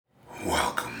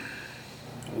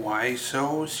Why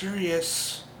so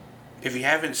serious? If you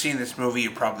haven't seen this movie,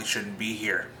 you probably shouldn't be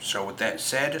here. So with that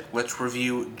said, let's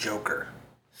review Joker.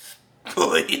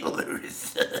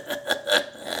 Spoilers.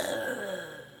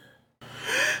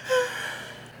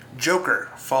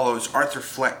 Joker follows Arthur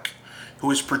Fleck, who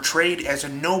is portrayed as a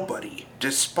nobody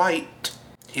despite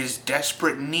his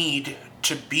desperate need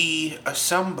to be a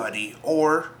somebody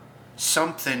or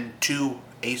something to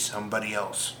a somebody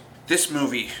else. This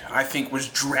movie, I think, was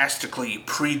drastically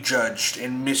prejudged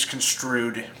and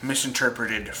misinterpreted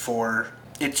for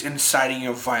its inciting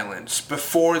of violence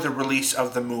before the release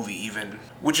of the movie even,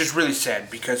 which is really sad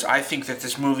because I think that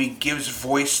this movie gives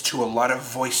voice to a lot of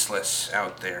voiceless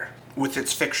out there with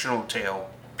its fictional tale.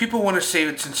 People want to say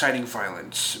it's inciting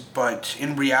violence, but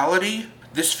in reality,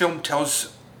 this film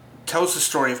tells the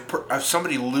story of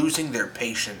somebody losing their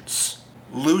patience,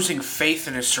 losing faith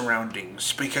in his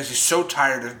surroundings because he's so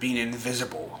tired of being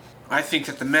invisible. I think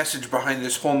that the message behind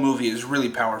this whole movie is really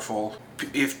powerful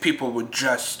if people would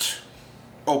just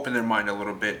open their mind a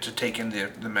little bit to take in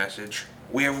the message.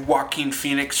 We have Joaquin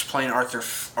Phoenix playing Arthur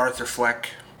Fleck,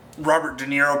 Robert De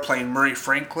Niro playing Murray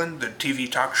Franklin, the TV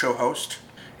talk show host,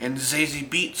 and Zazie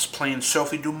Beetz playing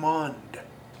Sophie Dumond,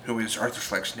 who is Arthur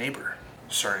Fleck's neighbor.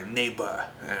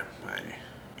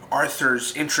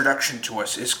 Arthur's introduction to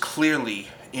us is clearly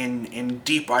in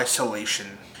deep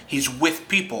isolation. He's with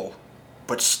people,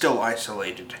 but still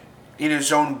isolated. In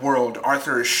his own world,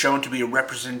 Arthur is shown to be a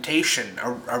representation,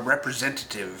 a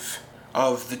representative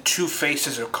of the two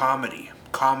faces of comedy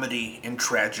and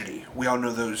tragedy. We all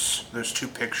know those two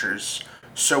pictures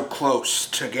so close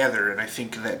together, and I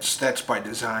think that's by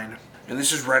design. And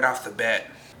this is right off the bat.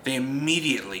 They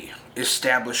immediately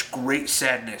establish great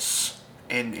sadness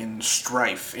and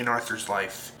strife in Arthur's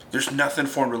life. There's nothing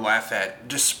for him to laugh at,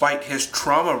 despite his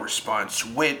trauma response,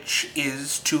 which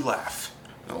is to laugh.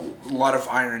 A lot of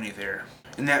irony there.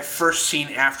 In that first scene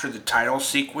after the title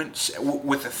sequence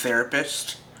with the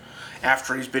therapist,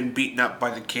 after he's been beaten up by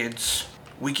the kids,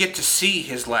 we get to see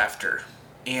his laughter,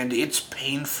 and it's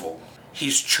painful.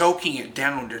 He's choking it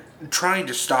down, trying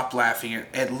to stop laughing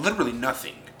at literally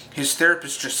nothing. His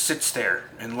therapist just sits there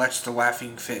and lets the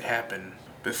laughing fit happen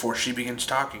before she begins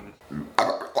talking.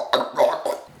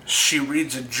 She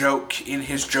reads a joke in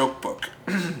his joke book.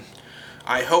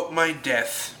 I hope my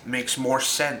death makes more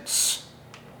sense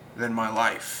than my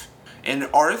life. And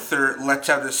Arthur lets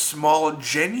out a small,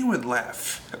 genuine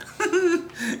laugh.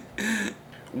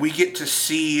 We get to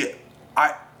see...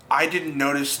 I didn't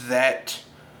notice that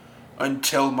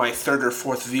until my third or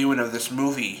fourth viewing of this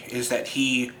movie, is that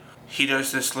he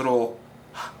does this little...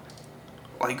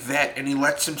 like that, and he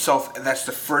lets himself... That's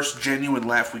the first genuine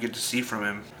laugh we get to see from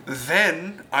him.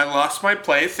 Then, I lost my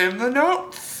place in the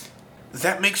notes.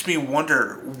 That makes me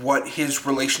wonder what his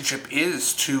relationship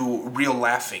is to real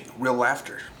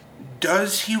laughter.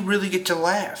 Does he really get to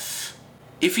laugh?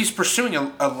 If he's pursuing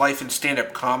a life in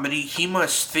stand-up comedy, he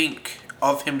must think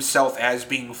of himself as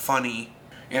being funny.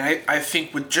 And I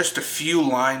think with just a few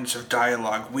lines of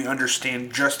dialogue, we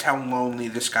understand just how lonely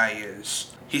this guy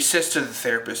is. He says to the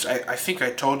therapist, I think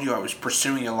I told you I was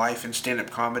pursuing a life in stand-up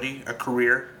comedy, a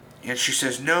career. And she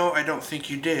says, no, I don't think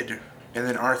you did. And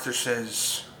then Arthur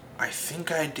says, I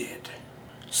think I did.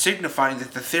 Signifying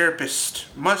that the therapist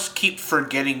must keep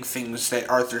forgetting things that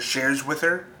Arthur shares with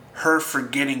her. Her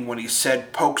forgetting what he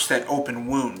said pokes that open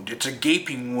wound. It's a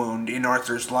gaping wound in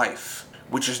Arthur's life,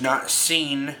 which is not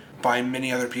seen by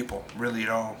many other people, really at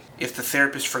all. If the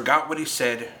therapist forgot what he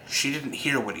said, she didn't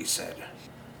hear what he said.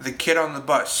 The kid on the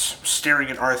bus,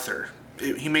 staring at Arthur,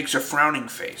 he makes a frowning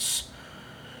face,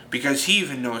 because he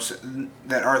even knows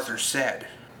that Arthur's sad.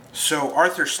 So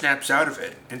Arthur snaps out of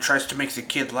it and tries to make the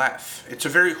kid laugh. It's a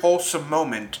very wholesome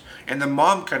moment, and the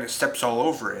mom kind of steps all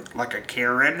over it, like a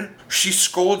Karen. She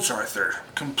scolds Arthur,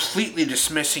 completely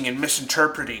dismissing and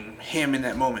misinterpreting him in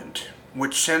that moment,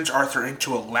 which sends Arthur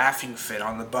into a laughing fit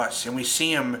on the bus. And we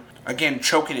see him, again,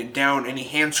 choking it down, and he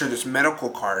hands her this medical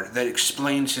card that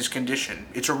explains his condition.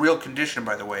 It's a real condition,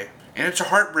 by the way. And it's a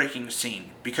heartbreaking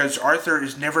scene, because Arthur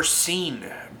is never seen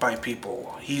by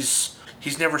people. He's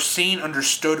never seen,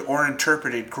 understood, or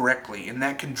interpreted correctly, and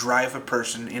that can drive a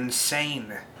person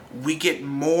insane. We get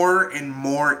more and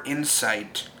more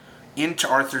insight into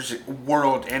Arthur's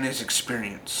world and his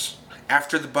experience.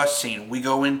 After the bus scene, we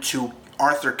go into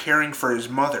Arthur caring for his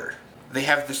mother. They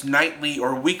have this nightly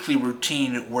or weekly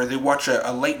routine where they watch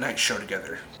a late night show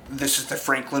together. This is the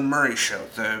Franklin Murray Show,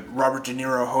 the Robert De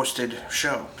Niro hosted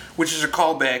show, which is a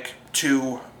callback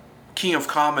to King of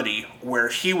Comedy, where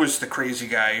he was the crazy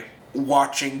guy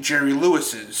watching Jerry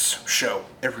Lewis's show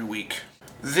every week.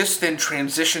 This then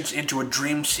transitions into a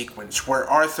dream sequence where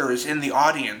Arthur is in the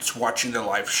audience watching the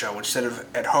live show instead of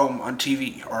at home on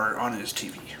TV or on his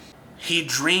TV. He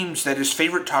dreams that his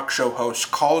favorite talk show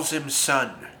host calls him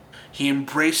son. He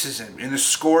embraces him, and the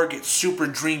score gets super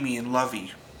dreamy and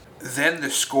lovey. Then the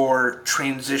score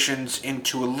transitions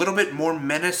into a little bit more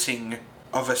menacing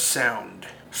of a sound,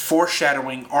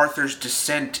 foreshadowing Arthur's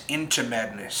descent into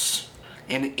madness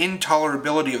and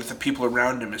intolerability of the people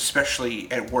around him,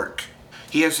 especially at work.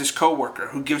 He has this coworker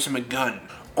who gives him a gun,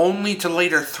 only to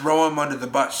later throw him under the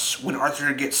bus. When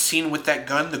Arthur gets seen with that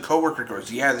gun, the coworker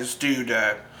goes, "Yeah, this dude,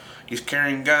 he's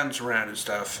carrying guns around and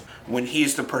stuff," when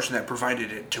he's the person that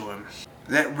provided it to him.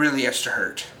 That really has to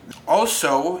hurt.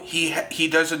 Also, he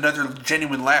does another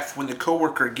genuine laugh when the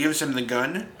coworker gives him the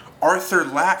gun. Arthur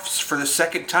laughs for the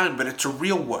second time, but it's a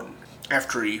real one.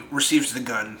 After he receives the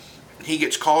gun, he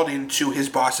gets called into his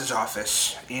boss's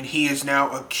office, and he is now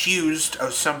accused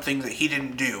of something that he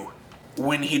didn't do.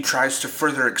 When he tries to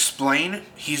further explain,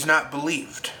 he's not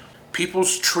believed.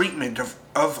 People's treatment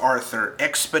of Arthur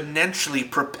exponentially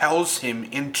propels him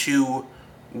into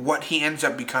what he ends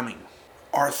up becoming.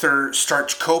 Arthur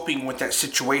starts coping with that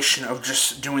situation of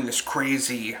just doing this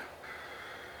crazy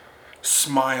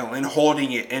smile and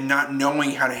holding it and not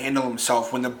knowing how to handle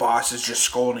himself when the boss is just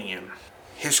scolding him.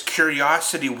 His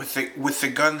curiosity with the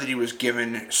gun that he was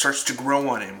given starts to grow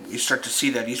on him. You start to see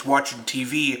that he's watching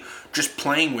TV, just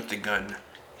playing with the gun.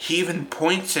 He even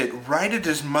points it right at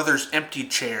his mother's empty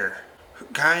chair,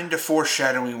 kind of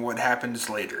foreshadowing what happens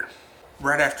later.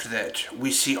 Right after that,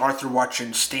 we see Arthur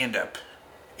watching stand-up,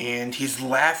 and he's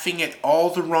laughing at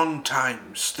all the wrong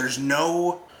times. There's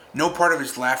no part of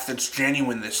his laugh that's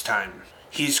genuine this time.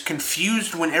 He's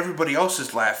confused when everybody else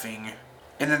is laughing,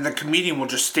 and then the comedian will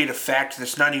just state a fact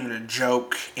that's not even a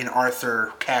joke, and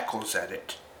Arthur cackles at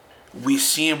it. We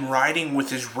see him writing with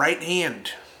his right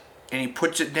hand, and he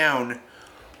puts it down,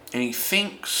 and he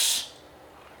thinks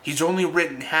he's only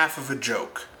written half of a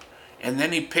joke. And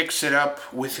then he picks it up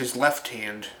with his left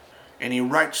hand, and he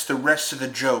writes the rest of the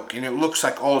joke, and it looks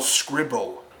like all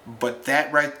scribble. But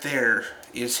that right there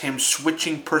is him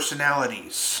switching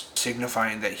personalities,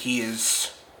 signifying that he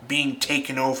is being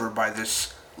taken over by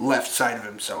this left side of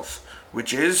himself,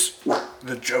 which is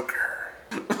the Joker.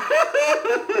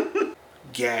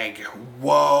 Gag.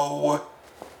 Whoa.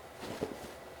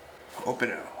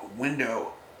 Open a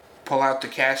window. Pull out the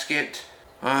casket.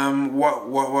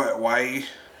 Why?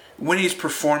 When he's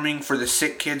performing for the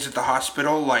sick kids at the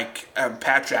hospital, like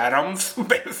Patch Adams,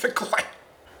 basically.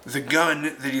 The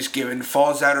gun that he's given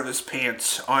falls out of his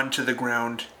pants onto the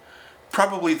ground.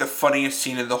 Probably the funniest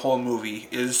scene in the whole movie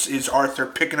is Arthur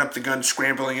picking up the gun,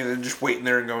 scrambling, and then just waiting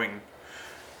there and going.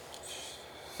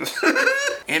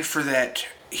 And for that,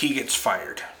 he gets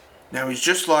fired. Now he's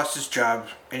just lost his job,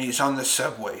 and he's on the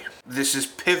subway. This is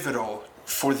pivotal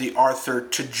for the Arthur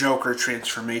to Joker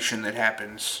transformation that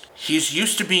happens. He's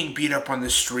used to being beat up on the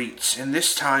streets, and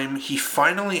this time he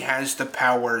finally has the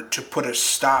power to put a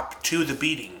stop to the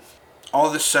beating. All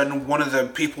of a sudden, one of the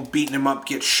people beating him up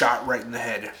gets shot right in the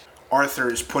head. Arthur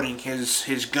is putting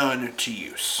his gun to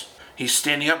use. He's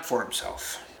standing up for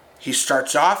himself. He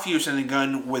starts off using the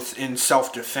gun in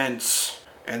self-defense,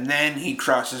 and then he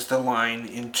crosses the line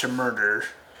into murder.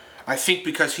 I think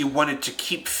because he wanted to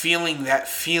keep feeling that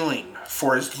feeling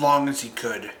for as long as he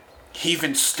could. He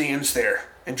even stands there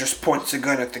and just points the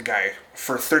gun at the guy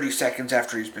for 30 seconds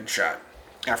after he's been shot.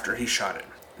 After he shot him.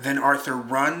 Then Arthur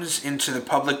runs into the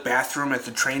public bathroom at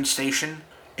the train station,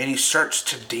 and he starts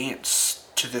to dance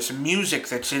to this music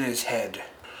that's in his head.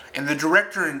 And the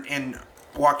director and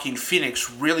Joaquin Phoenix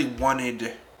really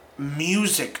wanted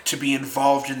music to be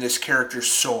involved in this character's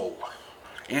soul.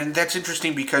 And that's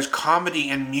interesting because comedy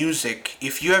and music,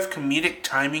 if you have comedic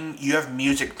timing, you have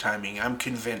music timing, I'm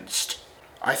convinced.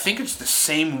 I think it's the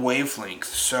same wavelength,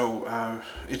 so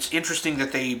it's interesting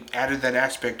that they added that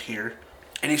aspect here.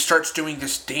 And he starts doing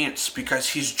this dance because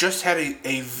he's just had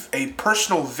a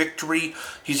personal victory.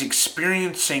 He's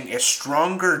experiencing a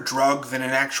stronger drug than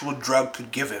an actual drug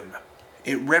could give him.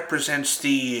 It represents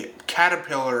the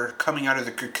caterpillar coming out of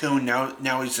the cocoon,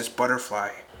 now he's this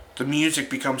butterfly. The music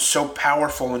becomes so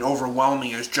powerful and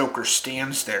overwhelming as Joker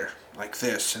stands there, like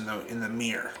this, in the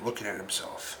mirror, looking at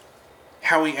himself.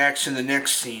 How he acts in the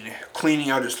next scene, cleaning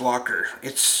out his locker,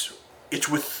 it's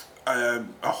with a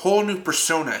whole new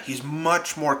persona. He's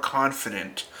much more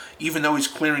confident, even though he's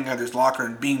clearing out his locker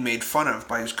and being made fun of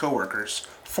by his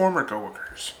former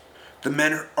coworkers. The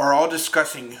men are all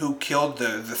discussing who killed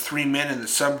the three men in the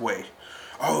subway.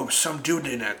 Oh, some dude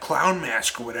in a clown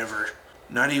mask or whatever.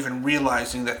 Not even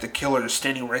realizing that the killer is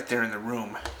standing right there in the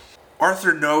room.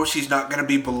 Arthur knows he's not going to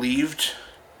be believed,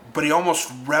 but he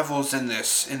almost revels in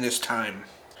this time.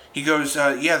 He goes,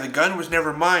 yeah, the gun was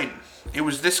never mine. It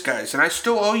was this guy's, and I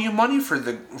still owe you money for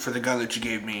the gun that you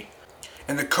gave me.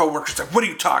 And the coworker's like, what are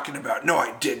you talking about? No,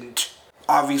 I didn't.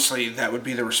 Obviously, that would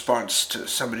be the response to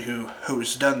somebody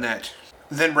who's done that.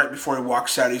 Then right before he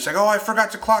walks out, he's like, oh, I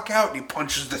forgot to clock out. And he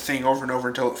punches the thing over and over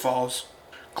until it falls.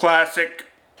 Classic.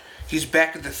 He's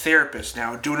back at the therapist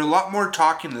now, doing a lot more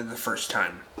talking than the first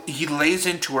time. He lays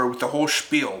into her with the whole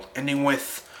spiel, ending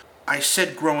with, I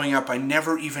said growing up I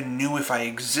never even knew if I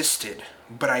existed,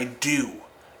 but I do,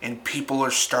 and people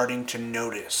are starting to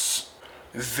notice.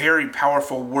 Very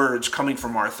powerful words coming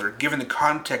from Arthur, given the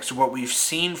context of what we've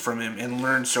seen from him and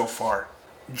learned so far.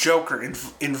 Joker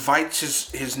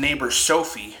invites his neighbor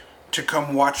Sophie to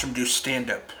come watch him do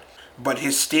stand-up, but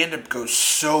his stand-up goes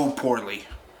so poorly.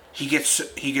 He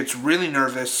gets really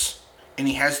nervous, and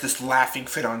he has this laughing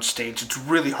fit on stage. It's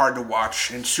really hard to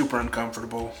watch and super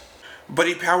uncomfortable. But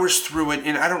he powers through it,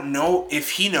 and I don't know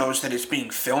if he knows that it's being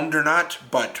filmed or not,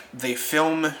 but they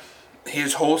film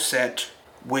his whole set,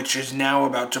 which is now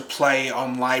about to play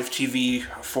on live TV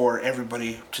for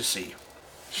everybody to see.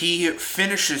 He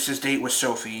finishes his date with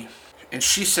Sophie, and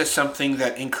she says something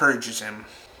that encourages him.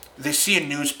 They see a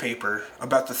newspaper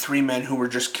about the 3 men who were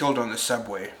just killed on the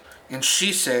subway. And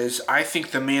she says, I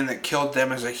think the man that killed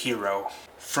them is a hero.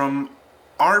 From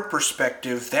our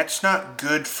perspective, that's not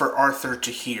good for Arthur to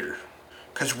hear.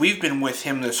 Because we've been with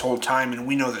him this whole time and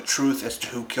we know the truth as to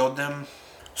who killed them.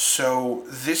 So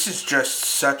this is just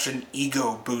such an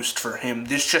ego boost for him.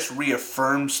 This just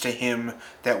reaffirms to him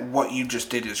that what you just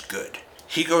did is good.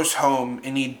 He goes home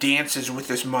and he dances with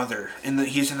his mother.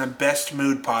 He's in the best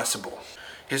mood possible.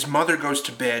 His mother goes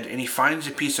to bed and he finds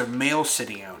a piece of mail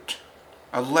sitting out.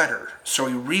 A letter. So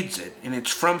he reads it, and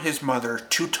it's from his mother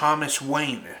to Thomas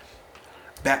Wayne,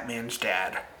 Batman's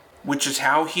dad. Which is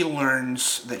how he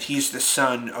learns that he's the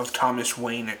son of Thomas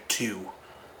Wayne too.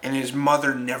 And his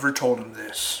mother never told him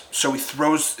this. So he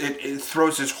throws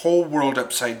his whole world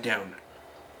upside down.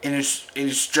 And it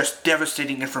is just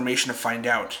devastating information to find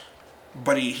out.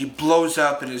 But he blows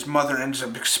up, and his mother ends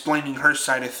up explaining her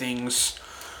side of things.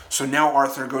 So now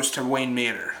Arthur goes to Wayne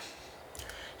Manor.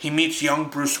 He meets young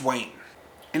Bruce Wayne.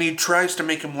 And he tries to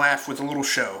make him laugh with a little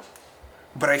show.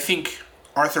 But I think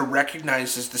Arthur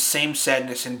recognizes the same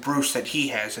sadness in Bruce that he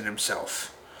has in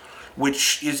himself,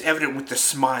 which is evident with the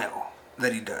smile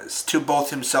that he does, to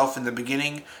both himself in the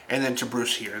beginning and then to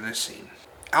Bruce here in this scene.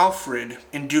 Alfred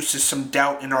induces some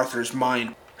doubt in Arthur's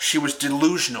mind. She was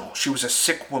delusional. She was a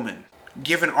sick woman.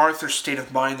 Given Arthur's state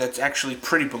of mind, that's actually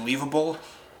pretty believable.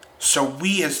 So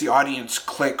we as the audience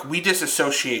click, we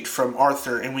disassociate from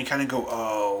Arthur and we kind of go,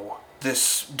 oh,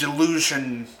 this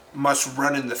delusion must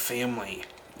run in the family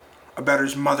about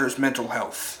his mother's mental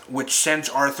health, which sends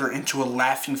Arthur into a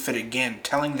laughing fit again,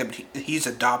 telling them he's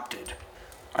adopted.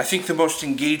 I think the most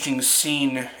engaging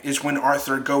scene is when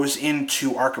Arthur goes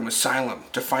into Arkham Asylum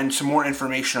to find some more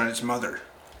information on his mother,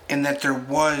 and that there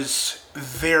was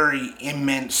very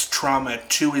immense trauma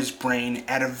to his brain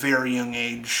at a very young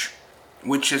age,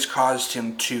 which has caused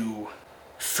him to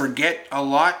forget a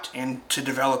lot and to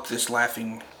develop this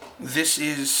laughing. This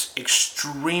is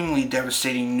extremely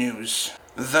devastating news,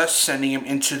 thus sending him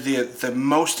into the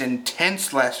most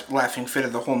intense laughing fit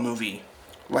of the whole movie.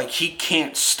 Like, he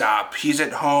can't stop. He's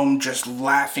at home just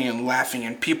laughing,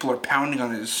 and people are pounding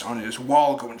on his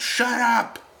wall going, shut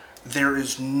up! There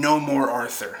is no more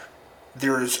Arthur.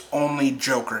 There is only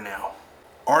Joker now.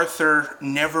 Arthur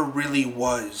never really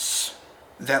was.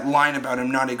 That line about him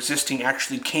not existing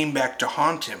actually came back to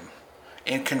haunt him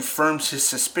and confirms his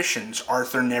suspicions.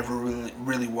 Arthur never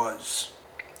really was.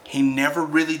 He never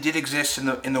really did exist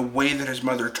in the way that his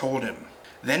mother told him.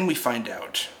 Then we find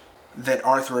out that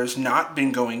Arthur has not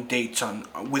been going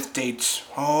with dates.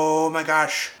 Oh my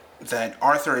gosh. That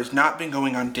Arthur has not been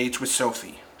going on dates with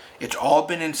Sophie. It's all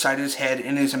been inside his head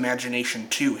and his imagination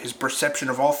too. His perception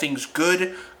of all things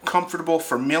good, comfortable,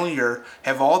 familiar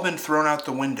have all been thrown out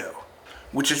the window.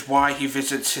 Which is why he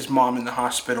visits his mom in the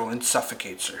hospital and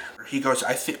suffocates her. He goes,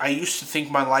 I used to think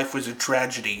my life was a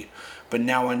tragedy, but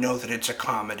now I know that it's a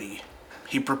comedy.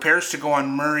 He prepares to go on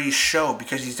Murray's show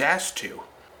because he's asked to.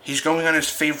 He's going on his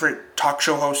favorite talk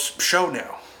show host show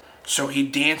now. So he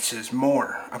dances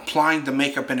more, applying the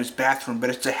makeup in his bathroom,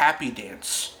 but it's a happy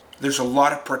dance. There's a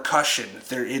lot of percussion.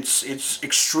 It's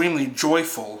extremely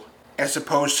joyful, as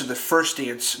opposed to the first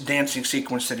dancing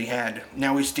sequence that he had.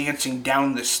 Now he's dancing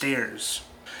down the stairs.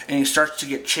 And he starts to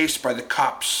get chased by the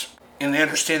cops. And they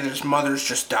understand that his mother's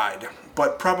just died,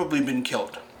 but probably been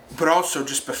killed. But also,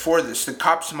 just before this, the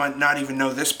cops might not even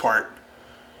know this part.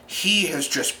 he has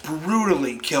just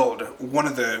brutally killed one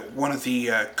of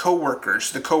the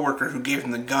co-workers, the co-worker who gave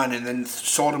him the gun and then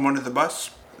sold him under the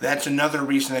bus. That's another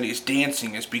reason that he's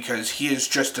dancing, is because he has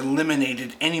just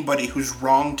eliminated anybody who's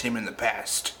wronged him in the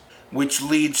past. Which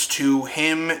leads to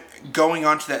him going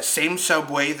onto that same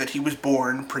subway that he was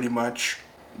born, pretty much.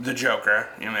 The Joker,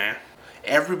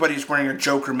 Everybody's wearing a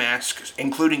Joker mask,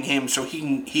 including him, so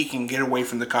he can get away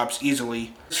from the cops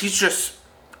easily. He's just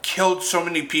killed so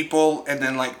many people and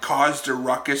then caused a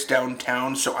ruckus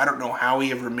downtown, so I don't know how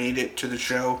he ever made it to the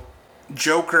show.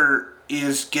 Joker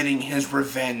is getting his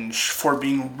revenge for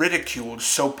being ridiculed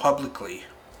so publicly.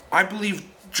 I believe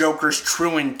Joker's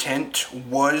true intent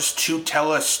was to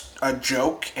tell us a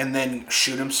joke and then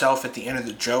shoot himself at the end of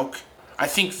the joke. I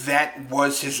think that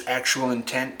was his actual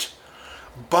intent.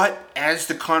 But as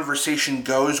the conversation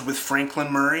goes with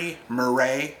Franklin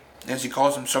Murray, as he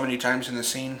calls him so many times in the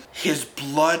scene, his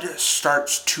blood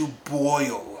starts to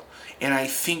boil. And I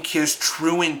think his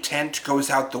true intent goes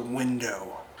out the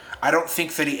window. I don't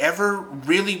think that he ever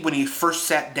really, when he first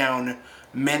sat down,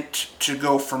 meant to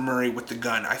go for Murray with the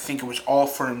gun. I think it was all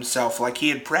for himself, like he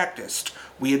had practiced.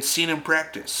 We had seen him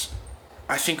practice.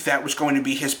 I think that was going to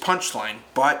be his punchline,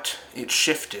 but it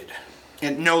shifted.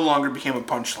 It no longer became a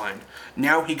punchline.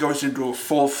 Now he goes into a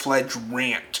full-fledged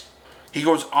rant. He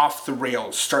goes off the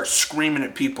rails, starts screaming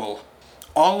at people,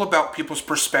 all about people's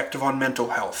perspective on mental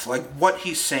health. What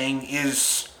he's saying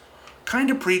is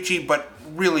kind of preachy, but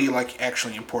really,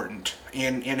 actually important.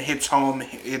 And hits home.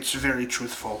 It's very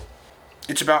truthful.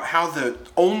 It's about how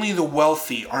only the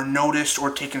wealthy are noticed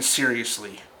or taken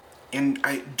seriously. And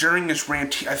during this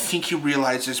rant, I think he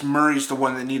realizes Murray's the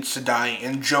one that needs to die,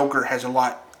 and Joker has a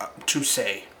lot to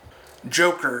say.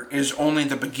 Joker is only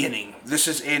the beginning. This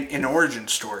is an origin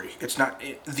story. It's not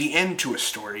the end to a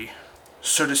story.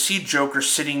 So to see Joker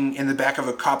sitting in the back of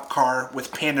a cop car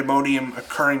with pandemonium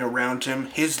occurring around him,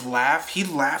 he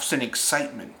laughs in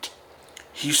excitement.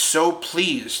 He's so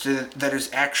pleased that his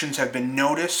actions have been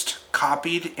noticed,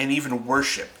 copied, and even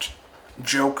worshipped.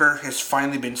 Joker has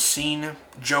finally been seen.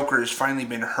 Joker has finally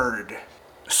been heard.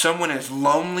 Someone as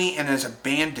lonely and as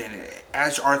abandoned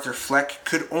as Arthur Fleck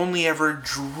could only ever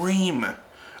dream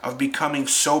of becoming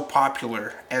so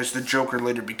popular as the Joker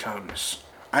later becomes.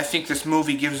 I think this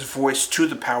movie gives voice to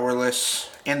the powerless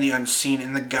and the unseen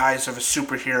in the guise of a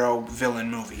superhero villain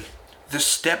movie. The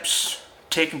steps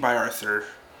taken by Arthur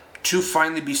to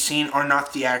finally be seen are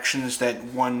not the actions that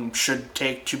one should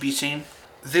take to be seen.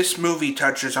 This movie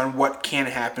touches on what can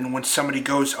happen when somebody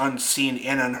goes unseen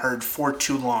and unheard for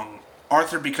too long.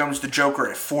 Arthur becomes the Joker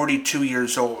at 42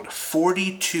 years old.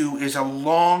 42 is a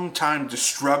long time to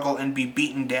struggle and be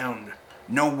beaten down.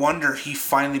 No wonder he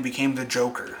finally became the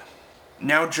Joker.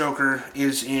 Now Joker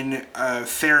is in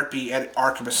therapy at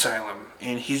Arkham Asylum,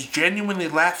 and he's genuinely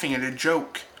laughing at a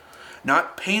joke.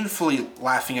 Not painfully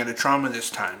laughing at a trauma this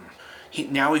time.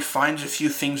 Now he finds a few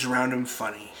things around him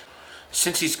funny.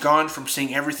 Since he's gone from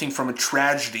seeing everything from a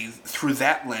tragedy through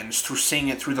that lens, through seeing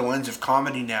it through the lens of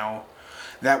comedy now,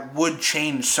 that would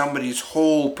change somebody's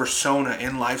whole persona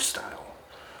and lifestyle.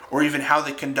 Or even how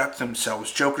they conduct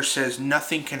themselves. Joker says,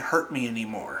 "Nothing can hurt me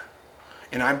anymore."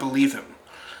 And I believe him.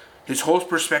 His whole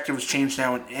perspective has changed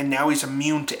now, and now he's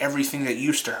immune to everything that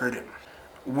used to hurt him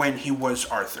when he was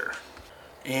Arthur.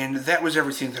 And that was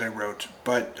everything that I wrote.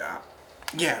 But,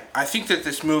 yeah, I think that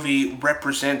this movie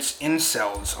represents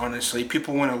incels, honestly.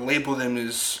 People want to label them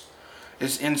as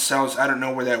incels. I don't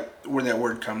know where that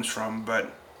word comes from,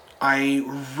 but I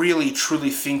really,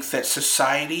 truly think that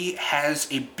society has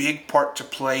a big part to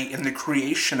play in the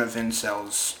creation of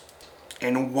incels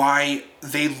and why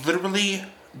they literally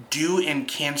do and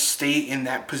can stay in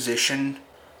that position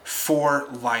for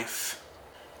life.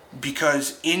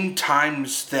 Because in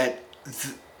times that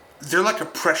they're like a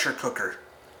pressure cooker,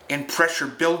 and pressure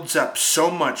builds up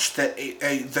so much that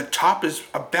the top is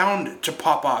bound to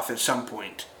pop off at some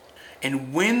point.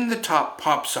 And when the top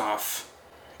pops off,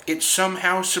 it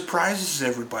somehow surprises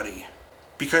everybody,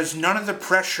 because none of the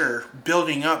pressure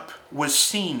building up was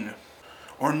seen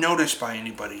or noticed by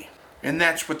anybody. And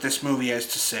that's what this movie has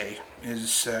to say,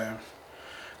 is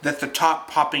that the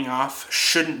top popping off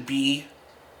shouldn't be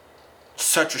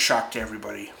such a shock to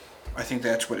everybody. I think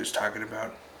that's what it's talking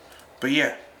about. But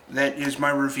yeah, that is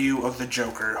my review of The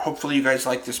Joker. Hopefully you guys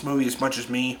like this movie as much as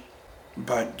me.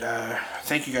 But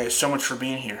thank you guys so much for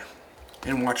being here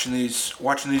and watching these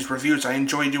reviews. I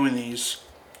enjoy doing these.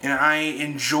 And I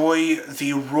enjoy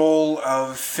the role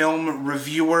of film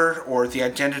reviewer, or the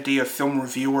identity of film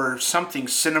reviewer, something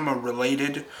cinema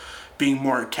related, being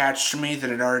more attached to me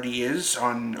than it already is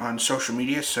on social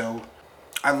media. So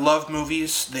I love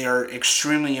movies. They are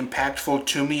extremely impactful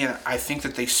to me, and I think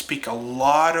that they speak a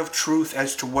lot of truth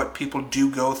as to what people do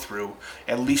go through,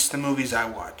 at least the movies I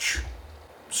watch.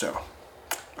 So,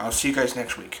 I'll see you guys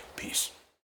next week. Peace.